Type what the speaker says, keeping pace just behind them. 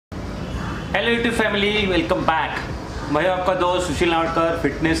Hello YouTube family, welcome back. मैं आपका दोस्त सुशील Navadkar,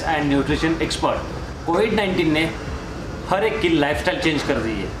 fitness and nutrition expert. कोविड-19 ने हर एक की लाइफस्टाइल चेंज कर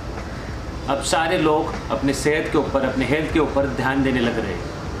दी है। अब सारे लोग अपने सेहत के ऊपर, अपने हेल्थ के ऊपर ध्यान देने लग रहे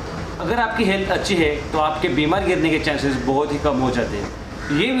हैं। अगर आपकी हेल्थ अच्छी है तो आपके बीमार गिरने के चांसेस बहुत ही कम हो जाते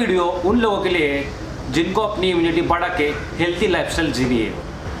हैं। ये वीडियो उन लोगों के लिए है जिनको अपनी इम्यूनिटी बढ़ा के हेल्थी लाइफस्टाइल जीनी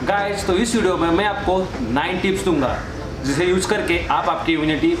है। गाइस, तो इस वीडियो में मैं आपको 9 टिप्स दूंगा जिसे यूज़ करके आप आपकी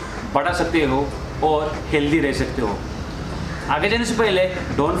इम्यूनिटी बढ़ा सकते हो और हेल्दी रह सकते हो। आगे जाने से पहले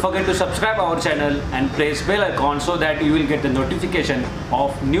don't forget to subscribe our channel and press bell icon so that you will get the notification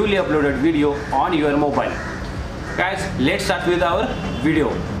of newly uploaded video on your mobile. Guys, let's start with our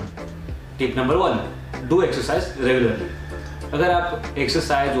video. Tip number 1, do exercise regularly. अगर आप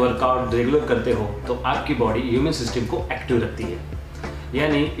exercise workout regular करते हो तो आपकी body human system को active रखती है,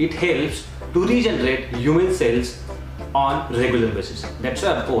 यानी it helps to regenerate human cells on regular basis. That's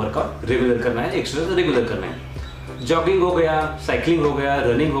why आपको वर्कआउट रेगुलर करना है, एक्सरसाइज रेगुलर करना है। जॉगिंग हो गया, साइकिलिंग हो गया,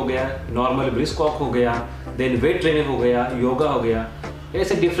 रनिंग हो गया, नॉर्मल ब्रिस्क वॉक हो गया, देन वेट ट्रेनिंग हो गया, योगा हो गया।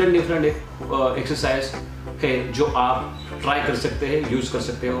 ऐसे डिफरेंट एक्सरसाइज है जो आप ट्राई कर सकते हैं, यूज़ कर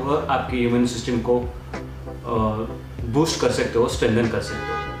सकते हो और आपकी ह्यूमन सिस्टम को बूस्ट कर सकते हो, स्ट्रेंथन कर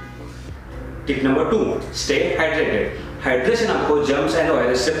सकते हो। Tip number 2, stay hydrated. Hydration आपको जर्म्स एंड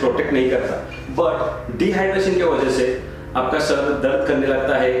वायरस से प्रोटेक्ट नहीं करता, बट डिहाइड्रेशन की वजह से आपका सर दर्द करने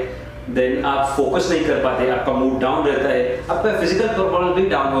लगता है, देन आप फोकस नहीं कर पाते, आपका मूड डाउन रहता है, आपका फिजिकल परफॉर्मेंस भी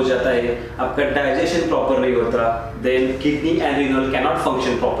डाउन हो जाता है, आपका डाइजेशन प्रॉपर नहीं होता, then kidney and renal can not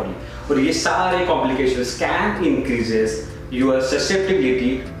function properly. और ये सारे complications can increases your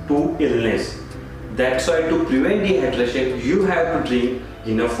susceptibility to illness. That's why to prevent dehydration you have to drink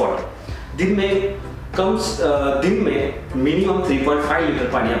enough water. दिन में मिनिमम 3.5 लीटर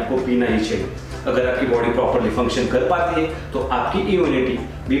पानी आपको पीना ही चाहिए। अगर आपकी बॉडी प्रॉपर्ली फंक्शन कर पाती है तो आपकी इम्यूनिटी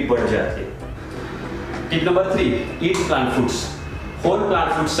भी बढ़ जाती है। Tip number 3, eat plant foods. Whole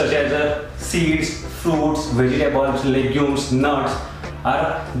plant foods such as seeds, fruits, vegetables, legumes, nuts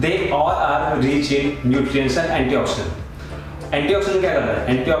they all are rich in nutrients and antioxidant. Antioxidant क्या करता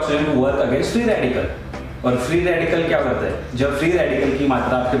है? Antioxidant work against free radical. और फ्री रेडिकल क्या करता है? जब free radical की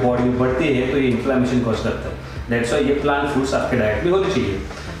मात्रा आपके बॉडी में बढ़ती है तो ये इन्फ्लेमेशन कॉज करता है। दैट्स व्हाई ये प्लांट फूड्स आपके डाइट में होने चाहिए।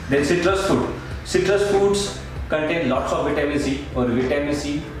 Then citrus food. Citrus foods contain lots of vitamin C और vitamin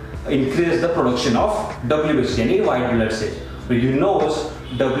C increase the production of WBC यानी white blood cells. You nose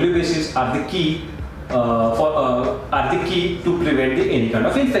WBCs are the key to prevent any kind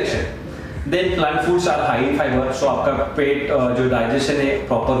of infection. Then plant foods are high in fiber, so आपका पेट जो digestion है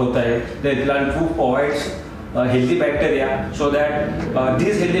proper होता है। Then plant food provides healthy bacteria, so that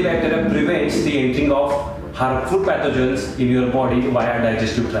these healthy bacteria prevents the entering of harmful pathogens in your body via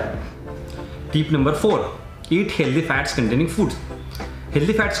digestive tract. Tip number 4, eat healthy fats containing foods.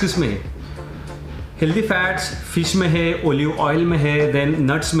 Healthy fats किस में है? Healthy fats fish में है, olive oil में है, then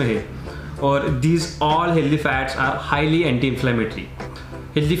nuts में है, और these all healthy fats are highly anti-inflammatory.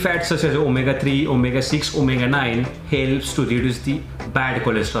 Healthy fats such as omega-3, omega-6, omega-9 helps to reduce the bad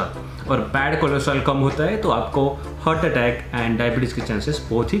cholesterol. और bad cholesterol कम होता है तो आपको हार्ट अटैक एंड डायबिटीज के चांसेस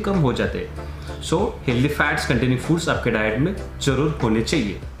बहुत ही कम हो जाते हैं। So healthy fats containing foods आपके डाइट में जरूर होने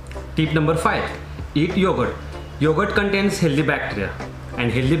चाहिए। Tip number 5, eat yogurt. Yogurt contains healthy bacteria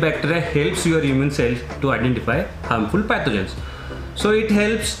and healthy bacteria helps your immune cells to identify harmful pathogens. So it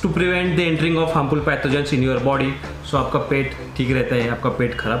helps to prevent the entering of harmful pathogens in your body. सो आपका पेट ठीक रहता है, आपका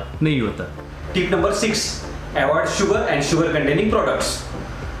पेट खराब नहीं होता। Tip number 6, avoid sugar and sugar containing products.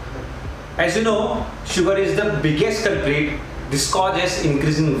 As you know, sugar is the biggest culprit. This causes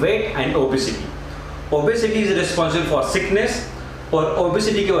increasing wait and obesity. Obesity is responsible for sickness, और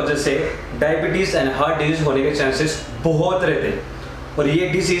obesity की वजह से डायबिटीज एंड हार्ट डिजीज होने के chances बहुत रहते हैं, और ये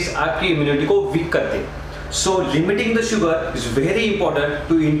डिजीज आपकी इम्यूनिटी को वीक करते हैं। So limiting the sugar is very important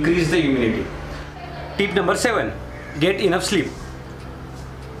to increase the immunity. Tip number 7, get enough sleep.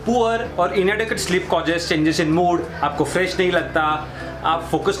 Poor or inadequate sleep causes changes in mood. आपको फ्रेश नहीं लगता, आप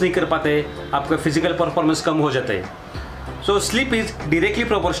फोकस नहीं कर पाते, आपका फिजिकल परफॉर्मेंस कम हो जाता है। So sleep is directly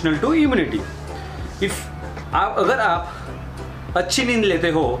proportional to immunity. अगर आप अच्छी नींद लेते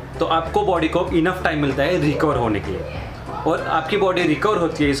हो तो आपको बॉडी को इनफ टाइम मिलता है रिकवर होने के लिए, और आपकी बॉडी रिकवर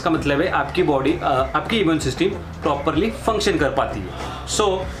होती है, इसका मतलब है आपकी बॉडी, आपकी इम्यून सिस्टम प्रॉपरली फंक्शन कर पाती है। सो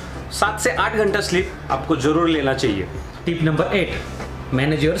 7 से 8 घंटा स्लीप आपको जरूर लेना चाहिए। Tip number 8,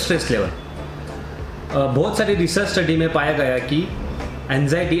 manage your stress level. बहुत सारी रिसर्च स्टडी में पाया गया कि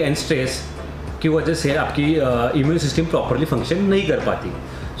एंजाइटी एंड स्ट्रेस की वजह से आपकी इम्यून सिस्टम प्रॉपरली फंक्शन नहीं कर पाती।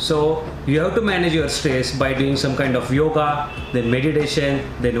 So you have to manage your stress by doing some kind of yoga, then meditation,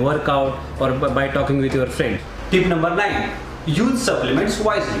 then workout, और bye talking with your friend. Tip number 9, use supplements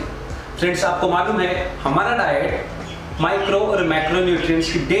wisely. Friends, आपको मालूम है हमारा diet micro और macro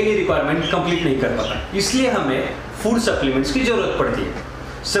nutrients की daily requirement complete नहीं कर पाता, इसलिए हमें फूड सप्लीमेंट्स की जरूरत पड़ती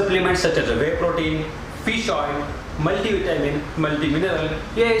है। सप्लीमेंट्स सच एज वे protein, fish oil, multivitamin, multi mineral,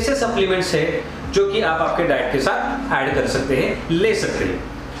 ये ऐसे सप्लीमेंट्स है जो कि आप आपके डाइट के साथ ऐड कर सकते हैं, ले सकते हैं।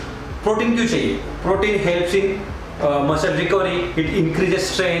 प्रोटीन क्यों चाहिए? Protein helps in muscle recovery, it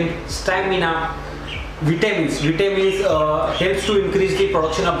increases strength, stamina. Vitamins helps to increase the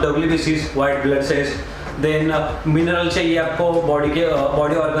production of WBCs, white blood cells. Then mineral चाहिए आपको बॉडी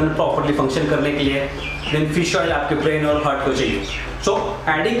ऑर्गन प्रॉपरली फंक्शन करने के लिए। देन फिश ऑयल आपके ब्रेन और heart को चाहिए। So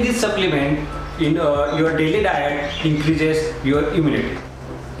adding this supplement in your daily diet increases your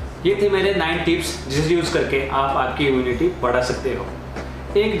immunity. ये थे मेरे 9 टिप्स जिसे यूज करके आप आपकी इम्यूनिटी बढ़ा सकते हो।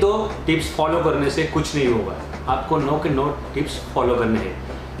 1-2 टिप्स फॉलो करने से कुछ नहीं होगा, आपको 9 के 9 टिप्स फॉलो करने हैं।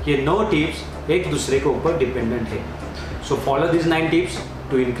 ये 9 टिप्स एक दूसरे के ऊपर डिपेंडेंट है। So follow this 9 tips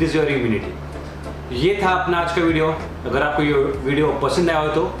to increase your immunity. ये था अपना आज का वीडियो। अगर आपको ये वीडियो पसंद आया हो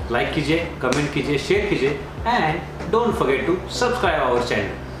तो लाइक कीजिए, कमेंट कीजिए, शेयर कीजिए and don't forget to subscribe our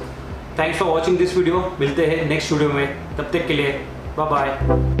channel. Thanks for watching this video. मिलते हैं नेक्स्ट वीडियो में, तब तक के लिए बाय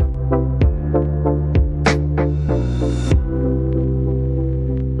बाय।